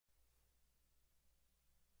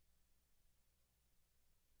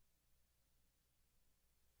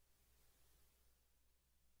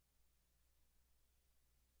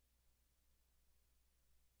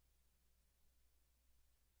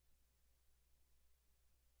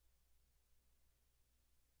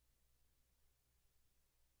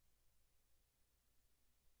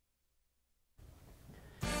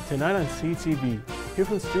Tonight on CTV, hear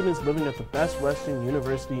from students living at the Best Western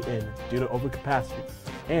University Inn due to overcapacity,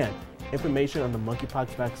 and information on the monkeypox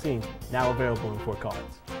vaccine now available in Fort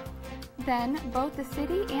Collins. Then, both the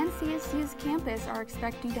city and CSU's campus are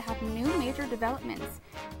expecting to have new major developments,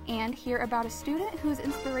 and hear about a student whose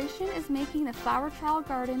inspiration is making the flower trial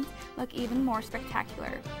gardens look even more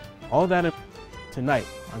spectacular. All that tonight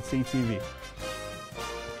on CTV.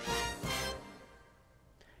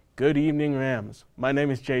 Good evening, Rams. My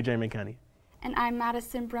name is JJ McKinney. And I'm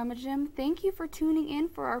Mattison Brumagim. Thank you for tuning in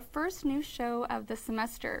for our first news show of the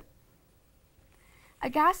semester. A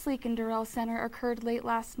gas leak in Durrell Center occurred late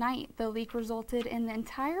last night. The leak resulted in the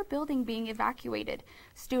entire building being evacuated.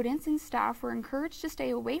 Students and staff were encouraged to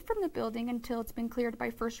stay away from the building until it's been cleared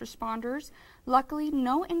by first responders. Luckily,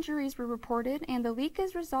 no injuries were reported, and the leak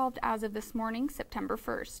is resolved as of this morning, September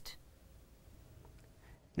 1st.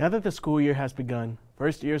 Now that the school year has begun,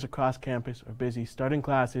 first years across campus are busy starting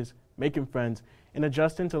classes, making friends, and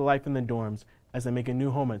adjusting to life in the dorms as they make a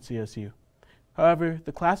new home at CSU. However,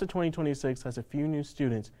 the class of 2026 has a few new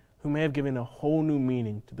students who may have given a whole new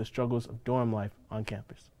meaning to the struggles of dorm life on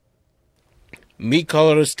campus. Meet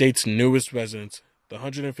Colorado State's newest residents, the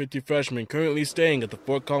 150 freshmen currently staying at the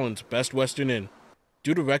Fort Collins Best Western Inn.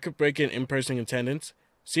 Due to record-breaking in-person attendance,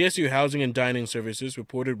 CSU Housing and Dining Services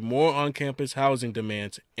reported more on-campus housing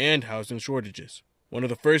demands and housing shortages. One of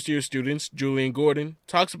the first-year students, Julian Gordon,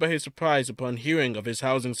 talks about his surprise upon hearing of his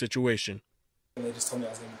housing situation. And they just told me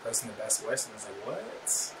I was going to be placed in the Best Western. I was like, what?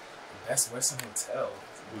 The Best Western Hotel?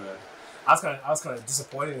 But I was kind of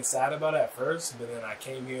disappointed and sad about it at first, but then I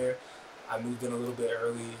came here, I moved in a little bit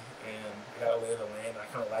early, and I got a lay of the land. I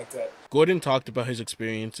kind of liked that. Gordon talked about his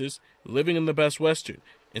experiences living in the Best Western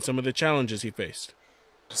and some of the challenges he faced.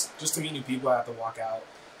 Just to meet new people, I have to walk out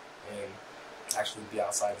and actually be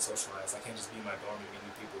outside and socialize. I can't just be in my dorm and meet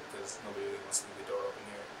new people because nobody really wants to leave the door open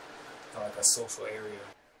here. It's kind of like a social area.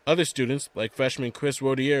 Other students, like freshman Chris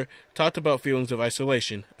Rodier, talked about feelings of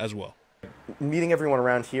isolation as well. Meeting everyone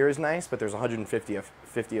around here is nice, but there's 150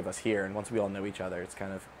 of us here, and once we all know each other, it's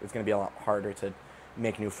going to be a lot harder to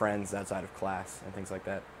make new friends outside of class and things like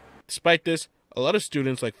that. Despite this, a lot of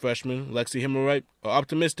students like freshman Lexi Himmelwright are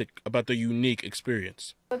optimistic about the unique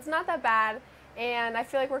experience. It's not that bad, and I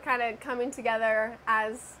feel like we're kind of coming together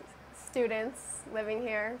as students living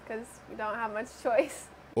here because we don't have much choice.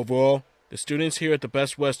 Overall, the students here at the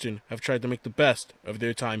Best Western have tried to make the best of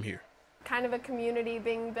their time here. Kind of a community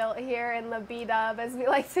being built here in the B-Dub, as we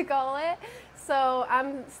like to call it. So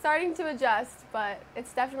I'm starting to adjust, but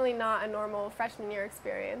it's definitely not a normal freshman year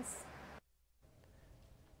experience.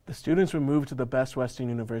 The students were moved to the Best Western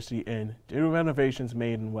University Inn due to renovations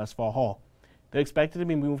made in Westfall Hall. They're expected to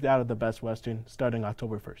be moved out of the Best Western starting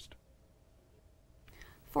October 1st.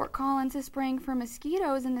 Fort Collins is spraying for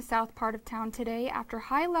mosquitoes in the south part of town today after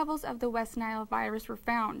high levels of the West Nile virus were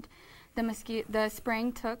found. The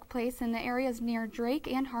spraying took place in the areas near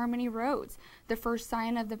Drake and Harmony Roads. The first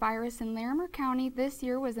sign of the virus in Larimer County this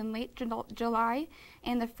year was in late July,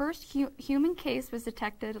 and the first human case was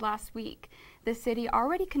detected last week. The city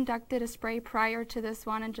already conducted a spray prior to this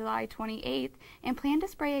one on July 28th and planned to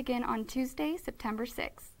spray again on Tuesday, September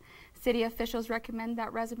 6th. City officials recommend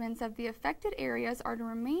that residents of the affected areas are to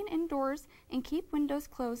remain indoors and keep windows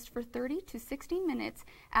closed for 30 to 60 minutes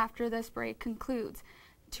after the spray concludes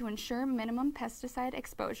to ensure minimum pesticide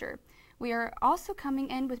exposure. We are also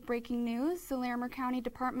coming in with breaking news. The Larimer County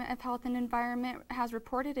Department of Health and Environment has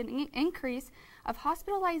reported an increase of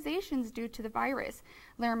hospitalizations due to the virus.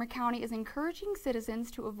 Larimer County is encouraging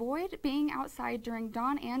citizens to avoid being outside during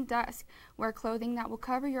dawn and dusk, wear clothing that will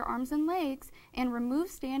cover your arms and legs, and remove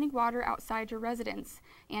standing water outside your residence,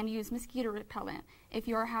 and use mosquito repellent. If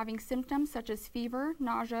you are having symptoms such as fever,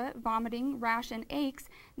 nausea, vomiting, rash, and aches,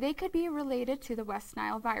 they could be related to the West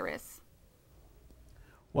Nile virus.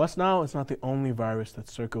 West Nile is not the only virus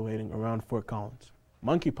that's circulating around Fort Collins.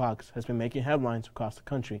 Monkeypox has been making headlines across the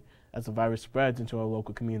country as the virus spreads into our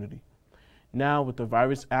local community. Now, with the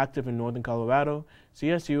virus active in northern Colorado,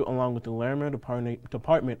 CSU, along with the Larimer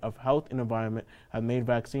Department of Health and Environment, have made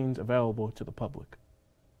vaccines available to the public.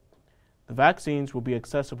 The vaccines will be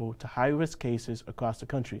accessible to high-risk cases across the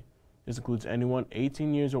country. This includes anyone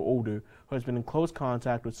 18 years or older who has been in close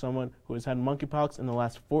contact with someone who has had monkeypox in the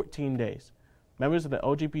last 14 days. Members of the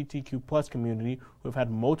LGBTQ+ community who have had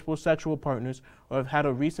multiple sexual partners or have had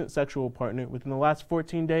a recent sexual partner within the last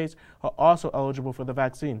 14 days are also eligible for the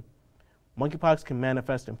vaccine. Monkeypox can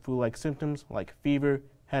manifest in flu-like symptoms like fever,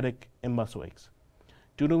 headache, and muscle aches.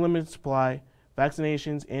 Due to limited supply,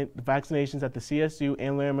 vaccinations at the CSU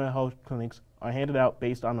and Larimer Health clinics are handed out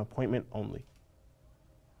based on appointment only.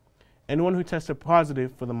 Anyone who tested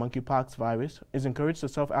positive for the monkeypox virus is encouraged to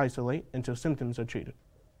self-isolate until symptoms are treated.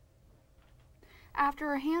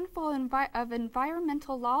 After a handful of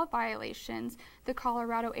environmental law violations the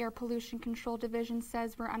Colorado Air Pollution Control Division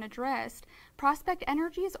says were unaddressed, Prospect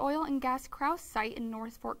Energy's oil and gas Krause site in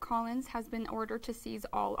North Fort Collins has been ordered to cease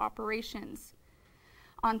all operations.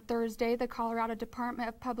 On Thursday, the Colorado Department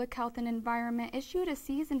of Public Health and Environment issued a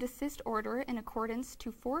cease and desist order in accordance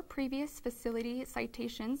to 4 previous facility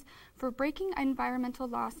citations for breaking environmental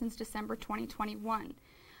law since December 2021.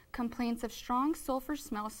 Complaints of strong sulfur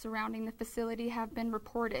smells surrounding the facility have been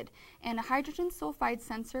reported, and a hydrogen sulfide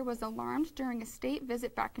sensor was alarmed during a state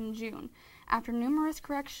visit back in June. After numerous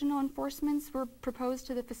correctional enforcements were proposed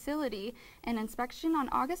to the facility, an inspection on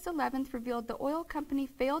August 11th revealed the oil company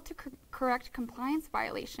failed to correct compliance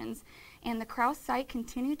violations, and the Krause site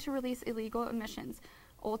continued to release illegal emissions,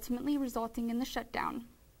 ultimately resulting in the shutdown.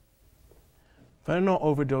 Fentanyl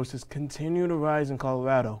overdoses continue to rise in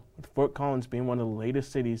Colorado, with Fort Collins being one of the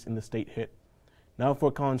latest cities in the state hit. Now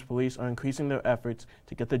Fort Collins police are increasing their efforts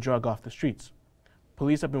to get the drug off the streets.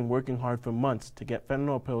 Police have been working hard for months to get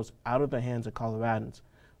fentanyl pills out of the hands of Coloradans,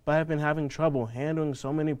 but have been having trouble handling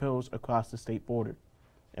so many pills across the state border.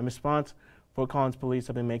 In response, Fort Collins police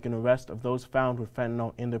have been making arrests of those found with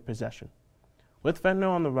fentanyl in their possession. With fentanyl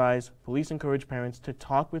on the rise, police encourage parents to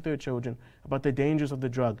talk with their children about the dangers of the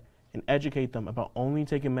drug and educate them about only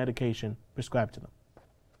taking medication prescribed to them.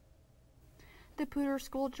 The Poudre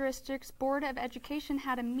School District's Board of Education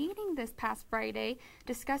had a meeting this past Friday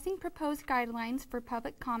discussing proposed guidelines for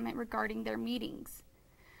public comment regarding their meetings.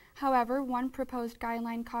 However, one proposed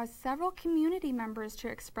guideline caused several community members to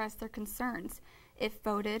express their concerns. If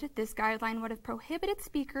voted, this guideline would have prohibited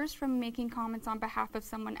speakers from making comments on behalf of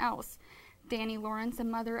someone else. Danny Lawrence, a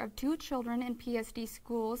mother of 2 children in PSD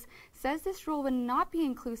schools, says this rule would not be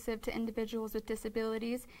inclusive to individuals with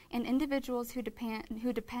disabilities and individuals who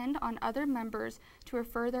depend on other members to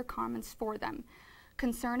refer their comments for them.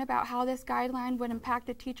 Concern about how this guideline would impact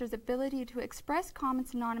a teacher's ability to express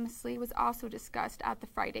comments anonymously was also discussed at the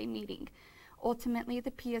Friday meeting. Ultimately,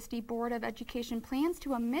 the PSD Board of Education plans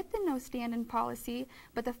to omit the no stand-in policy,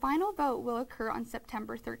 but the final vote will occur on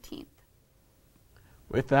September 13th.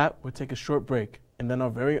 With that, we'll take a short break, and then our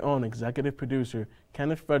very own executive producer,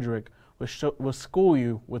 Frederick, will school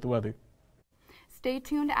you with weather. Stay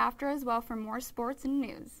tuned after as well for more sports and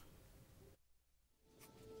news.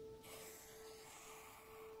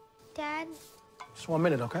 Dad? Just 1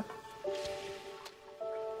 minute, okay?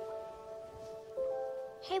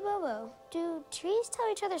 Hey, Bobo, do trees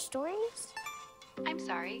tell each other stories? I'm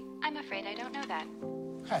sorry. I'm afraid I don't know that.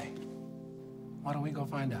 Hey, why don't we go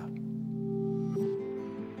find out?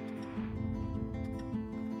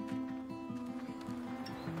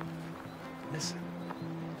 Listen.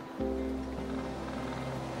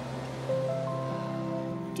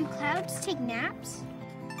 Do clouds take naps?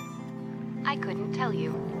 I couldn't tell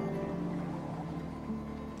you.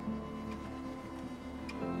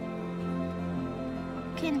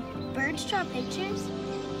 Can birds draw pictures?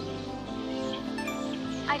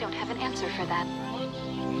 I don't have an answer for that.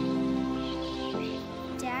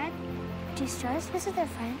 Dad, do stars visit their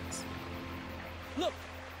friends? Look!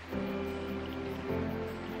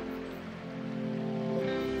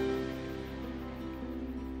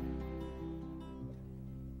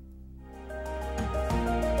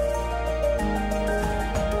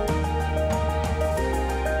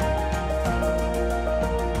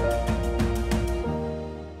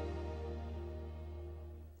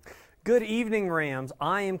 Good evening, Rams.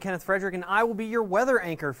 I am Kenneth Frederick, and I will be your weather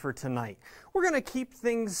anchor for tonight. We're going to keep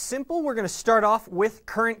things simple. We're going to start off with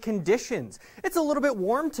current conditions. It's a little bit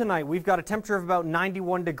warm tonight. We've got a temperature of about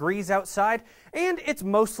 91 degrees outside, and it's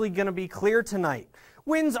mostly going to be clear tonight.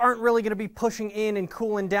 Winds aren't really going to be pushing in and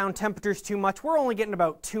cooling down temperatures too much. We're only getting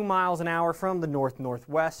about 2 miles an hour from the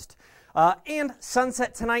north-northwest. And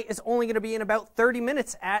sunset tonight is only going to be in about 30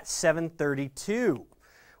 minutes at 7:32.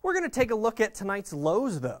 We're going to take a look at tonight's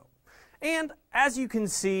lows, though. And as you can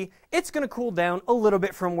see, it's going to cool down a little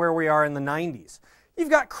bit from where we are in the 90s.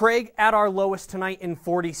 You've got Craig at our lowest tonight in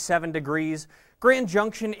 47 degrees. Grand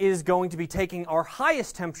Junction is going to be taking our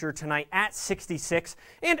highest temperature tonight at 66.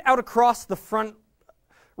 And out across the front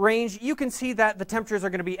range, you can see that the temperatures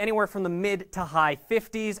are going to be anywhere from the mid to high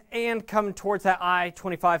 50s. And coming towards that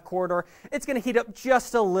I-25 corridor, it's going to heat up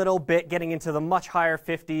just a little bit, getting into the much higher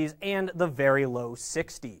 50s and the very low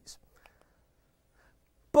 60s.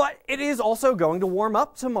 But it is also going to warm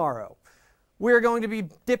up tomorrow. We're going to be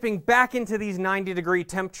dipping back into these 90-degree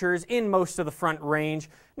temperatures in most of the front range,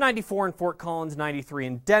 94 in Fort Collins, 93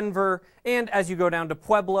 in Denver, and as you go down to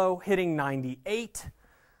Pueblo, hitting 98.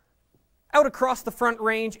 Out across the Front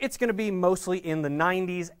Range, it's going to be mostly in the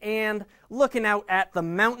 90s, and looking out at the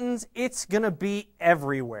mountains, it's going to be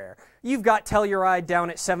everywhere. You've got Telluride down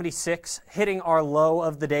at 76, hitting our low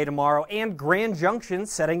of the day tomorrow, and Grand Junction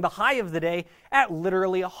setting the high of the day at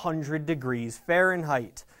literally 100 degrees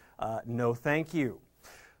Fahrenheit. No thank you.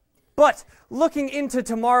 But looking into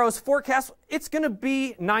tomorrow's forecast, it's going to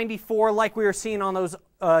be 94 like we were seeing on those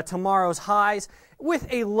tomorrow's highs, with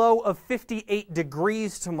a low of 58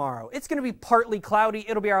 degrees tomorrow. It's going to be partly cloudy.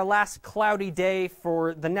 It'll be our last cloudy day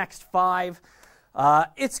for the next 5.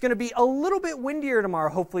 It's going to be a little bit windier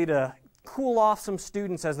tomorrow, hopefully to cool off some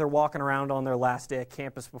students as they're walking around on their last day at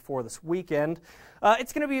campus before this weekend.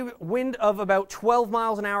 It's going to be wind of about 12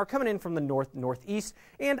 miles an hour coming in from the north-northeast,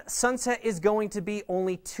 and sunset is going to be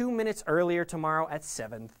only 2 minutes earlier tomorrow at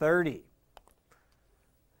 7:30.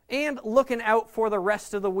 And looking out for the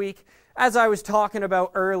rest of the week, as I was talking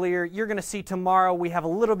about earlier, you're going to see tomorrow we have a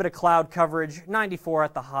little bit of cloud coverage, 94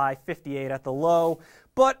 at the high, 58 at the low.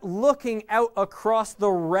 But looking out across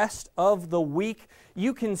the rest of the week,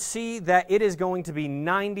 you can see that it is going to be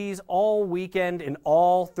 90s all weekend and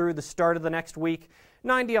all through the start of the next week.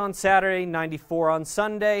 90 on Saturday, 94 on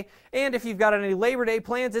Sunday. And if you've got any Labor Day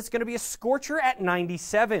plans, it's going to be a scorcher at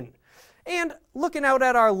 97. And looking out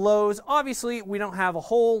at our lows, obviously we don't have a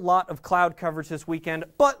whole lot of cloud coverage this weekend,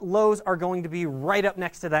 but lows are going to be right up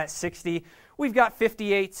next to that 60. We've got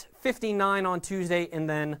 58, 59 on Tuesday, and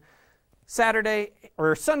then Sunday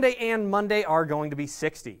and Monday are going to be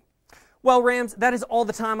 60. Well, Rams, that is all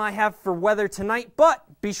the time I have for weather tonight, but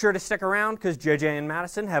be sure to stick around because JJ and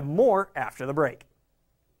Madison have more after the break.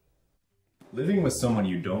 Living with someone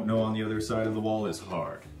you don't know on the other side of the wall is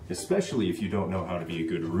hard, especially if you don't know how to be a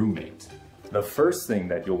good roommate. The first thing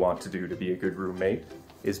that you'll want to do to be a good roommate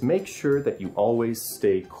is make sure that you always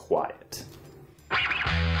stay quiet.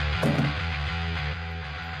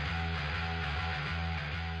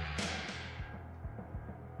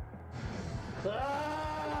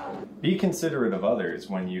 Be considerate of others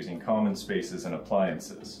when using common spaces and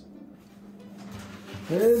appliances.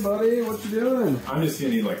 Hey buddy, what you doing? I'm just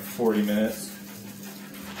gonna need like 40 minutes.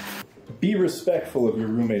 Be respectful of your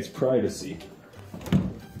roommate's privacy.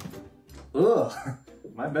 Ugh,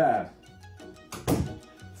 my bad.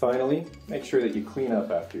 Finally, make sure that you clean up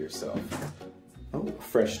after yourself. Oh, a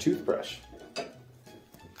fresh toothbrush.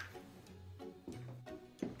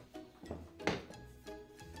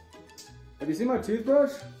 Have you seen my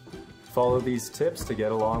toothbrush? Follow these tips to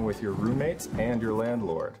get along with your roommates and your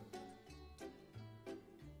landlord.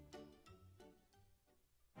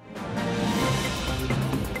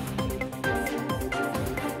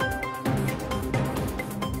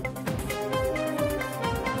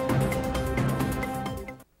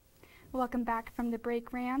 Welcome back from the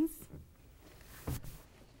break, Rams.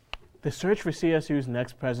 The search for CSU's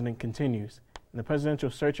next president continues, and the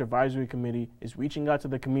Presidential Search Advisory Committee is reaching out to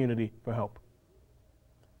the community for help.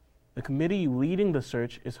 The committee leading the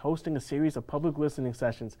search is hosting a series of public listening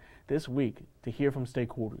sessions this week to hear from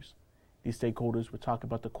stakeholders. These stakeholders will talk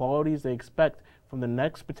about the qualities they expect from the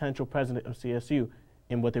next potential president of CSU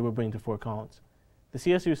and what they will bring to Fort Collins. The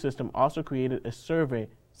CSU system also created a survey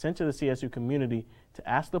sent to the CSU community to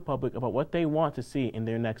ask the public about what they want to see in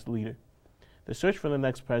their next leader. The search for the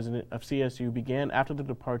next president of CSU began after the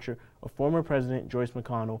departure of former President Joyce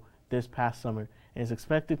McConnell this past summer and is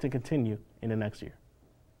expected to continue in the next year.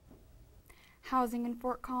 Housing in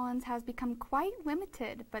Fort Collins has become quite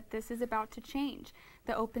limited, but this is about to change.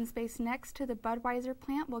 The open space next to the Budweiser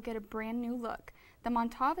plant will get a brand new look. The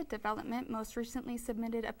Montava development most recently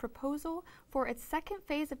submitted a proposal for its second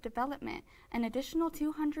phase of development. An additional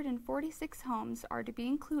 246 homes are to be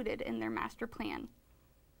included in their master plan.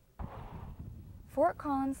 Fort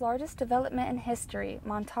Collins' largest development in history,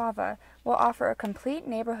 Montava, will offer a complete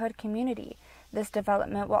neighborhood community. This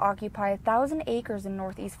development will occupy 1,000 acres in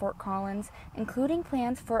northeast Fort Collins, including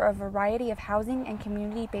plans for a variety of housing and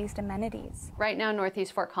community-based amenities. Right now,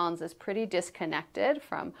 northeast Fort Collins is pretty disconnected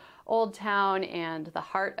from Old Town and the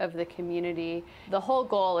heart of the community. The whole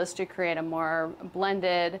goal is to create a more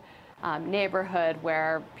blended neighborhood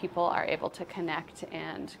where people are able to connect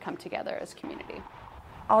and come together as community.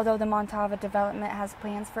 Although the Montava development has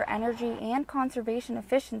plans for energy and conservation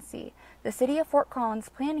efficiency, the City of Fort Collins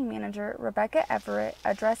Planning Manager Rebecca Everett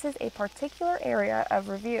addresses a particular area of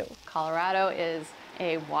review. Colorado is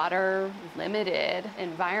a water-limited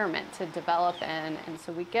environment to develop in, and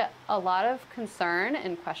so we get a lot of concern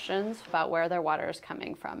and questions about where their water is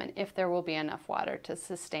coming from and if there will be enough water to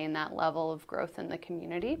sustain that level of growth in the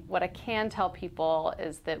community. What I can tell people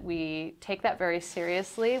is that we take that very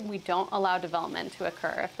seriously. We don't allow development to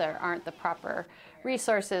occur if there aren't the proper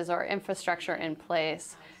resources or infrastructure in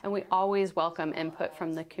place, and we always welcome input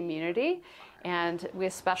from the community. And we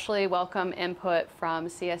especially welcome input from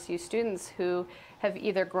CSU students who have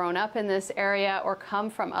either grown up in this area or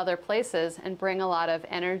come from other places and bring a lot of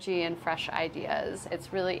energy and fresh ideas.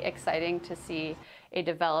 It's really exciting to see a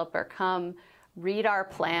developer come, read our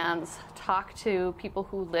plans, talk to people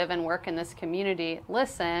who live and work in this community,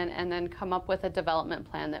 listen, and then come up with a development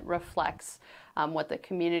plan that reflects what the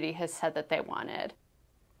community has said that they wanted.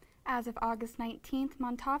 As of August 19th,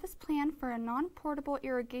 Montava's plan for a non-portable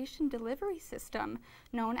irrigation delivery system,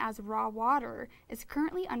 known as raw water, is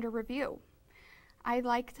currently under review. I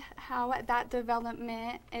liked how that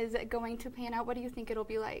development is going to pan out. What do you think it'll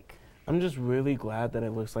be like? I'm just really glad that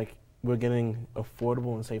it looks like we're getting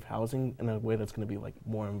affordable and safe housing in a way that's going to be like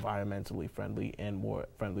more environmentally friendly and more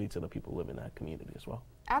friendly to the people who live in that community as well.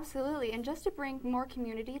 Absolutely, and just to bring more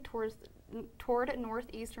community toward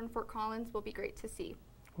northeastern Fort Collins will be great to see.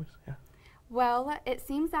 Of course, yeah. Well, it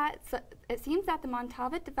seems that the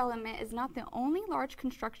Montava development is not the only large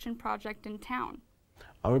construction project in town.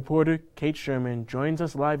 Our reporter, Kate Sherman, joins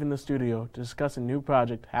us live in the studio to discuss a new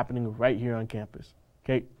project happening right here on campus.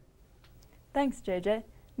 Kate. Thanks, JJ.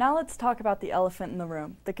 Now let's talk about the elephant in the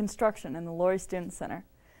room, the construction in the Laurie Student Center.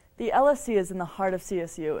 The LSC is in the heart of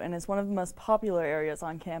CSU and is one of the most popular areas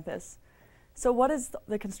on campus. So what is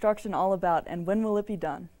the construction all about, and when will it be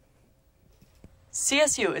done?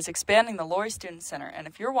 CSU is expanding the Laurie Student Center, and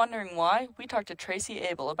if you're wondering why, we talked to Tracy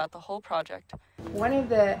Abel about the whole project. One of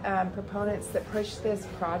the proponents that pushed this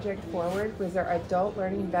project forward was our Adult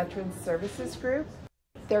Learning Veterans Services Group.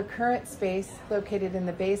 Their current space, located in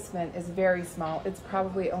the basement, is very small. It's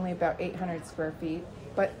probably only about 800 square feet,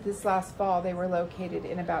 but this last fall they were located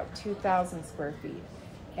in about 2,000 square feet.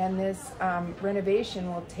 And this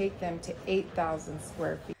renovation will take them to 8,000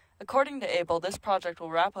 square feet. According to Abel, this project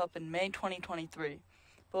will wrap up in May 2023.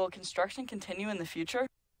 But will construction continue in the future?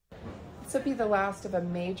 This will be the last of a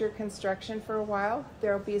major construction for a while.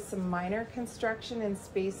 There will be some minor construction in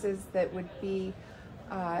spaces that would be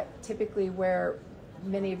typically where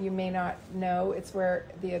many of you may not know. It's where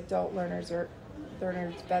the adult learners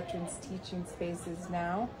veterans teaching space is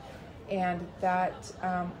now. And that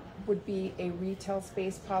would be a retail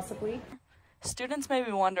space possibly. Students may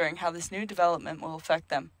be wondering how this new development will affect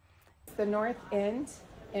them. The north end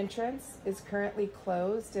entrance is currently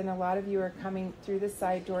closed, and a lot of you are coming through the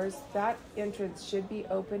side doors. That entrance should be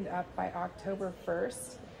opened up by October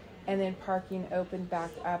 1st, and then parking opened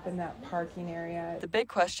back up in that parking area. The big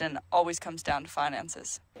question always comes down to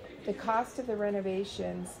finances. The cost of the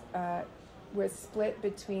renovations was split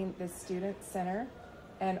between the Student Center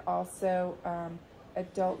and also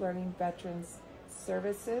Adult Learning Veterans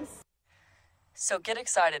Services. So get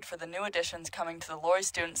excited for the new additions coming to the Laurie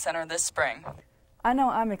Student Center this spring. I know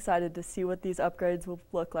I'm excited to see what these upgrades will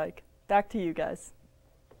look like. Back to you guys.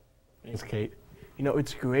 Thanks, Kate. You know,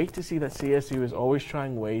 it's great to see that CSU is always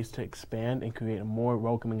trying ways to expand and create a more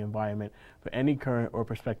welcoming environment for any current or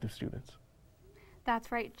prospective students.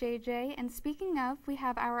 That's right, JJ. And speaking of, we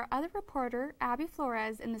have our other reporter, Abby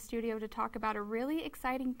Flores, in the studio to talk about a really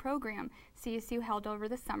exciting program CSU held over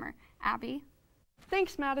the summer. Abby?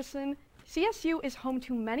 Thanks, Madison. CSU is home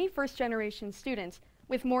to many first-generation students.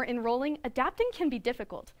 With more enrolling, adapting can be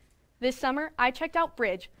difficult. This summer, I checked out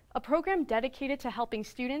Bridge, a program dedicated to helping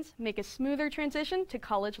students make a smoother transition to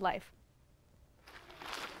college life.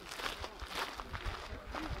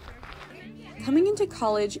 Coming into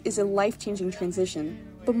college is a life-changing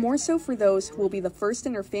transition, but more so for those who will be the first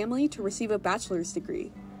in their family to receive a bachelor's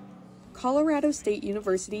degree. Colorado State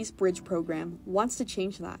University's Bridge program wants to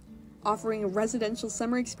change that, offering a residential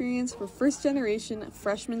summer experience for first-generation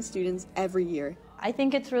freshman students every year. I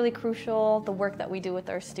think it's really crucial, the work that we do with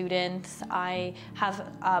our students. I have,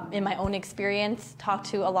 in my own experience, talked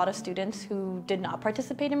to a lot of students who did not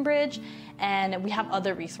participate in Bridge, and we have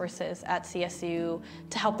other resources at CSU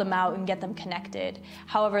to help them out and get them connected.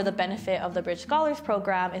 However, the benefit of the Bridge Scholars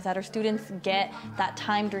Program is that our students get that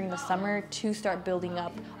time during the summer to start building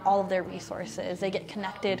up all of their resources. They get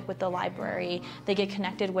connected with the library, they get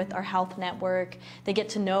connected with our health network, they get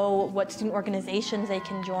to know what student organizations they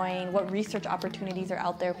can join, what research opportunities are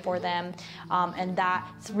out there for them, and that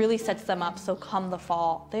really sets them up so come the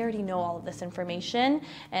fall, they already know all of this information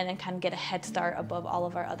and kind of get a head start above all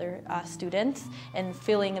of our other students and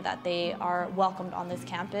feeling that they are welcomed on this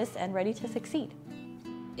campus and ready to succeed.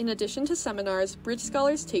 In addition to seminars, Bridge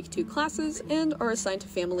Scholars take 2 classes and are assigned to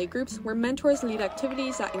family groups where mentors lead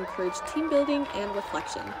activities that encourage team building and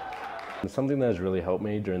reflection. Something that has really helped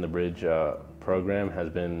me during the Bridge program has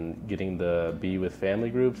been getting to be with family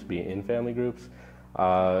groups, be in family groups.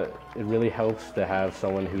 It really helps to have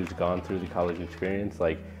someone who's gone through the college experience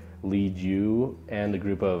lead you and a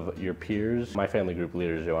group of your peers. My family group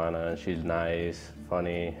leader is Joanna, and she's nice,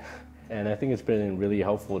 funny, and I think it's been really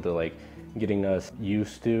helpful to getting us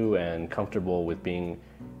used to and comfortable with being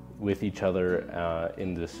with each other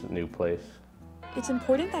in this new place. It's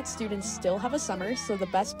important that students still have a summer, so the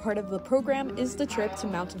best part of the program is the trip to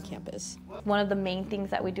Mountain Campus. One of the main things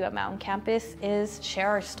that we do at Mountain Campus is share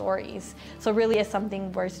our stories. So really it's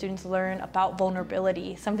something where students learn about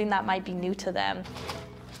vulnerability, something that might be new to them.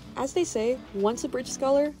 As they say, once a Bridge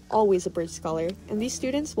Scholar, always a Bridge Scholar, and these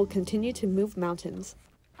students will continue to move mountains.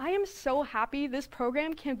 I am so happy this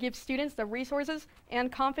program can give students the resources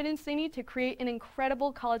and confidence they need to create an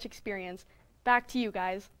incredible college experience. Back to you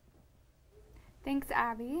guys. Thanks,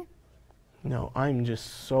 Abby. No, I'm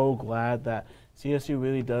just so glad that CSU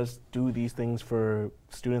really does do these things for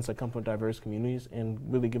students that come from diverse communities and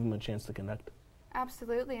really give them a chance to connect.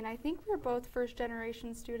 Absolutely, and I think we're both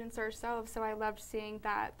first-generation students ourselves, so I loved seeing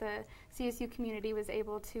that the CSU community was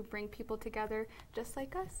able to bring people together just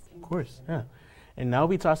like us. Of course, yeah. And now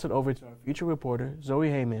we toss it over to our future reporter, Zoe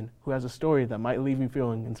Hayman, who has a story that might leave you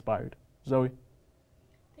feeling inspired. Zoe.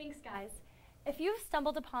 Thanks, guys. If you've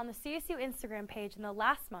stumbled upon the CSU Instagram page in the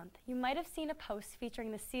last month, you might have seen a post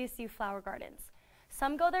featuring the CSU flower gardens.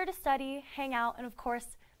 Some go there to study, hang out, and of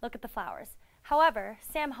course, look at the flowers. However,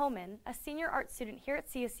 Sam Homan, a senior art student here at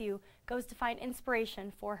CSU, goes to find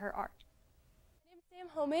inspiration for her art. My name is Sam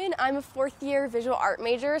Homan. I'm a 4th-year visual art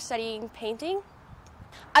major studying painting.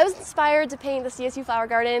 I was inspired to paint the CSU flower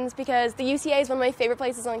gardens because the UCA is one of my favorite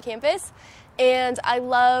places on campus, and I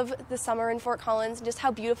love the summer in Fort Collins and just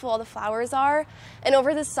how beautiful all the flowers are. And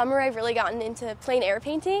over this summer, I've really gotten into plein air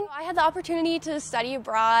painting. I had the opportunity to study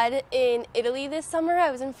abroad in Italy this summer.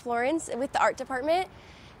 I was in Florence with the art department,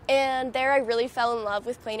 and there I really fell in love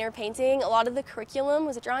with plein air painting. A lot of the curriculum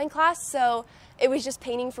was a drawing class, so it was just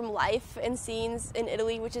painting from life and scenes in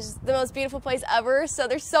Italy, which is the most beautiful place ever, so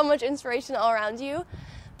there's so much inspiration all around you.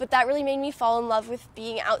 But that really made me fall in love with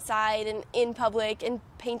being outside and in public and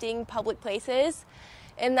painting public places.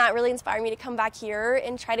 And that really inspired me to come back here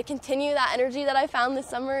and try to continue that energy that I found this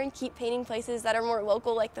summer and keep painting places that are more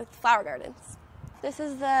local, like the flower gardens. This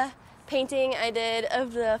is the painting I did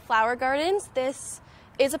of the flower gardens. This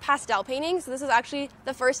is a pastel painting, so this is actually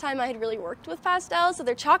the first time I had really worked with pastels. So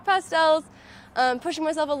they're chalk pastels, pushing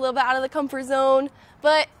myself a little bit out of the comfort zone,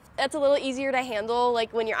 but that's a little easier to handle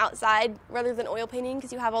when you're outside rather than oil painting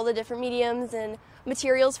because you have all the different mediums and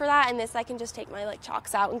materials for that, and this I can just take my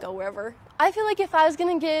chalks out and go wherever. I feel like if I was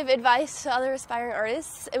going to give advice to other aspiring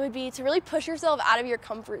artists, it would be to really push yourself out of your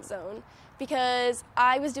comfort zone, because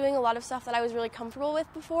I was doing a lot of stuff that I was really comfortable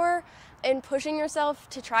with before, and pushing yourself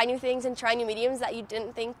to try new things and try new mediums that you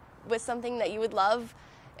didn't think was something that you would love,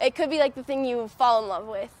 it could be the thing you fall in love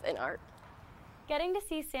with in art. Getting to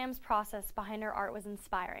see Sam's process behind her art was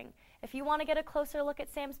inspiring. If you want to get a closer look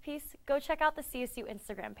at Sam's piece, go check out the CSU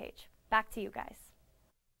Instagram page. Back to you guys.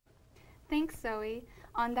 Thanks, Zoe.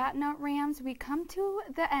 On that note, Rams, we come to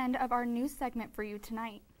the end of our news segment for you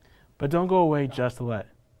tonight. But don't go away just yet.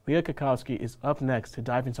 Leah Cackowski is up next to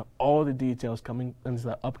dive into all the details coming into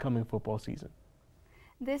the upcoming football season.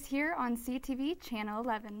 This here on CTV Channel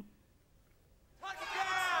 11.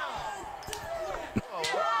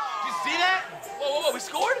 See that? Whoa, we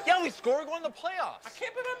scored? Yeah, we scored going to the playoffs. I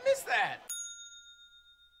can't believe I missed that.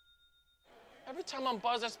 Every time I'm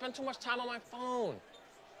buzzed, I spend too much time on my phone.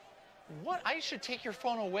 What? I should take your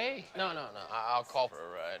phone away. No. I'll call for a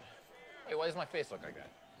ride. Hey, why does my face look like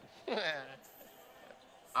that?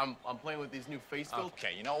 I'm playing with these new face filters.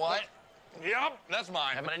 Okay, you know what? Yep, that's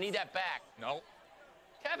mine. I'm gonna need that back. No.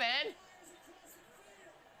 Kevin!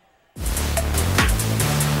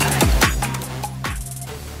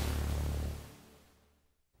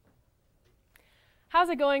 How's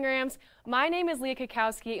it going, Rams? My name is Leah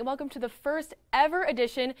Cackowski, and welcome to the first ever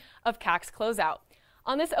edition of CAC's Closeout.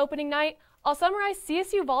 On this opening night, I'll summarize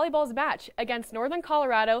CSU Volleyball's match against Northern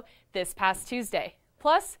Colorado this past Tuesday.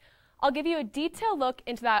 Plus, I'll give you a detailed look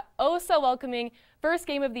into that oh-so-welcoming first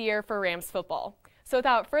game of the year for Rams football. So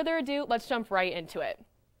without further ado, let's jump right into it.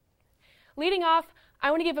 Leading off, I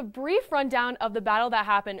want to give a brief rundown of the battle that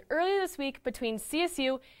happened earlier this week between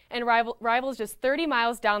CSU and rivals just 30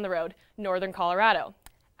 miles down the road, Northern Colorado.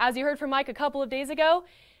 As you heard from Mike a couple of days ago,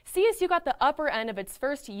 CSU got the upper end of its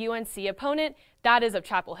first UNC opponent, that is of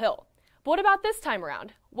Chapel Hill. But what about this time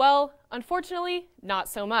around? Well, unfortunately, not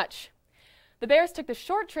so much. The Bears took the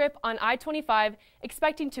short trip on I-25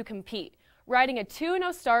 expecting to compete, riding a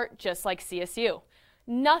 2-0 start just like CSU.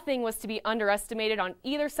 Nothing was to be underestimated on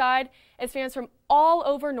either side as fans from all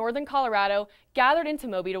over northern Colorado gathered into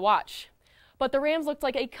Moby to watch. But the Rams looked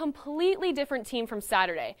like a completely different team from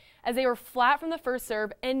Saturday, as they were flat from the first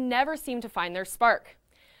serve and never seemed to find their spark.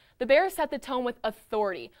 The Bears set the tone with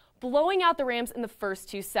authority, blowing out the Rams in the first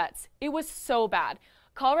 2 sets. It was so bad.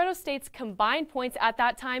 Colorado State's combined points at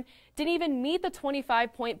that time didn't even meet the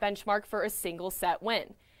 25-point benchmark for a single set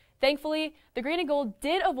win. Thankfully, the Green and Gold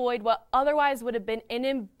did avoid what otherwise would have been an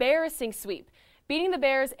embarrassing sweep, beating the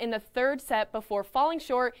Bears in the 3rd set before falling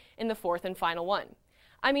short in the 4th and final one.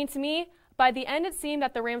 I mean, to me, by the end it seemed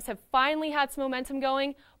that the Rams have finally had some momentum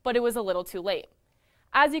going, but it was a little too late.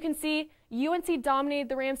 As you can see, UNC dominated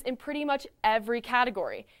the Rams in pretty much every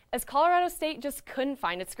category, as Colorado State just couldn't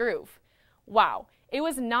find its groove. Wow, it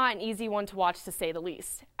was not an easy one to watch, to say the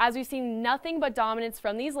least, as we've seen nothing but dominance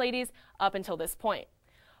from these ladies up until this point.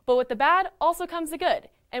 But with the bad also comes the good,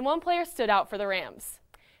 and one player stood out for the Rams.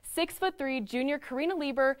 6'3" junior Karina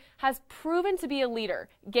Lieber has proven to be a leader,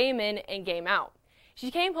 game in and game out. She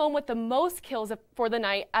came home with the most kills for the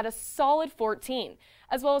night at a solid 14,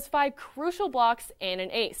 as well as 5 crucial blocks and an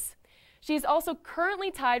ace. She is also currently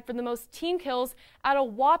tied for the most team kills at a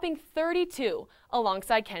whopping 32,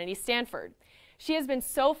 alongside Kennedy Stanford. She has been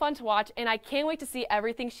so fun to watch, and I can't wait to see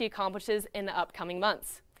everything she accomplishes in the upcoming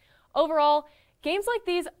months. Overall, games like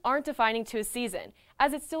these aren't defining to a season,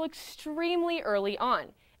 as it's still extremely early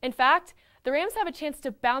on. In fact, the Rams have a chance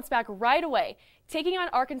to bounce back right away, taking on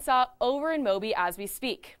Arkansas over in Moby as we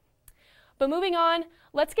speak. But moving on,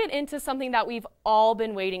 let's get into something that we've all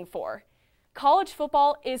been waiting for. College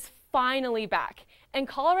football is finally back, and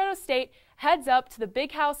Colorado State heads up to the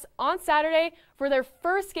Big House on Saturday for their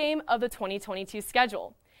first game of the 2022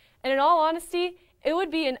 schedule. And in all honesty, it would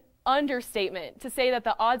be an understatement to say that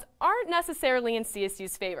the odds aren't necessarily in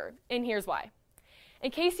CSU's favor, and here's why. In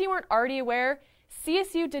case you weren't already aware,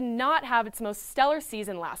 CSU did not have its most stellar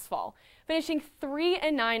season last fall, finishing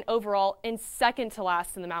 3-9 overall and second to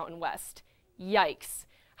last in the Mountain West. Yikes.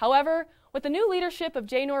 However, with the new leadership of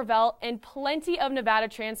Jay Norvell and plenty of Nevada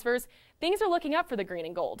transfers, things are looking up for the Green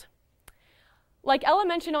and Gold. Like Ella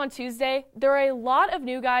mentioned on Tuesday, there are a lot of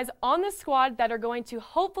new guys on this squad that are going to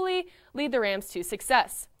hopefully lead the Rams to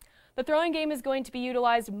success. The throwing game is going to be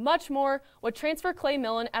utilized much more with transfer Clay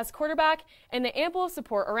Millen as quarterback and the ample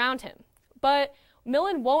support around him. But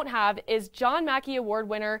Millen won't have is John Mackey Award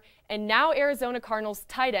winner and now Arizona Cardinals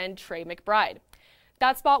tight end Trey McBride.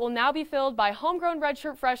 That spot will now be filled by homegrown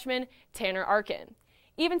redshirt freshman Tanner Arkin.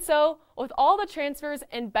 Even so, with all the transfers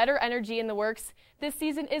and better energy in the works, this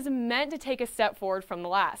season is meant to take a step forward from the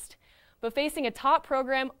last. But facing a top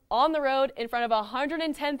program on the road in front of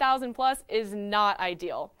 110,000 plus is not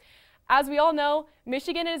ideal. As we all know,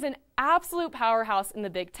 Michigan is an absolute powerhouse in the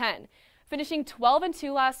Big Ten, finishing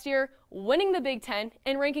 12-2 last year, winning the Big Ten,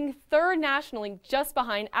 and ranking 3rd nationally just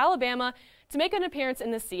behind Alabama to make an appearance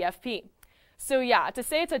in the CFP. So yeah, to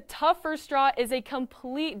say it's a tough first draw is a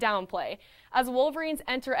complete downplay, as Wolverines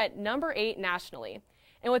enter at number 8 nationally.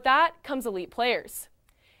 And with that comes elite players.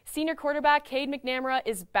 Senior quarterback Cade McNamara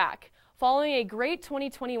is back, following a great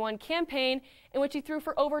 2021 campaign in which he threw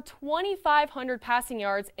for over 2,500 passing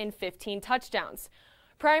yards and 15 touchdowns.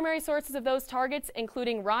 Primary sources of those targets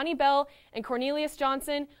including Ronnie Bell and Cornelius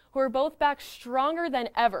Johnson, who are both back stronger than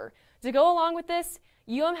ever. To go along with this,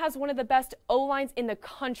 UM has one of the best O-lines in the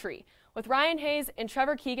country, with Ryan Hayes and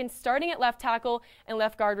Trevor Keegan starting at left tackle and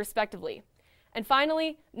left guard respectively. And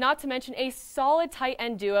finally, not to mention a solid tight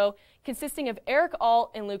end duo consisting of Eric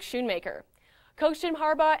Ault and Luke Schoonmaker. Coach Jim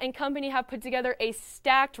Harbaugh and company have put together a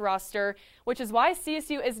stacked roster, which is why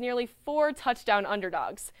CSU is nearly 4 touchdown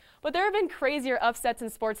underdogs. But there have been crazier upsets in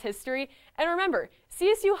sports history, and remember,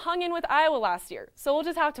 CSU hung in with Iowa last year, so we'll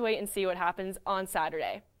just have to wait and see what happens on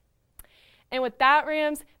Saturday. And with that,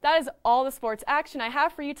 Rams, that is all the sports action I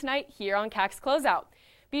have for you tonight here on CAC's Closeout.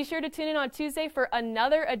 Be sure to tune in on Tuesday for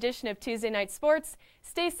another edition of Tuesday Night Sports.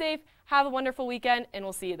 Stay safe, have a wonderful weekend, and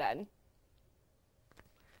we'll see you then.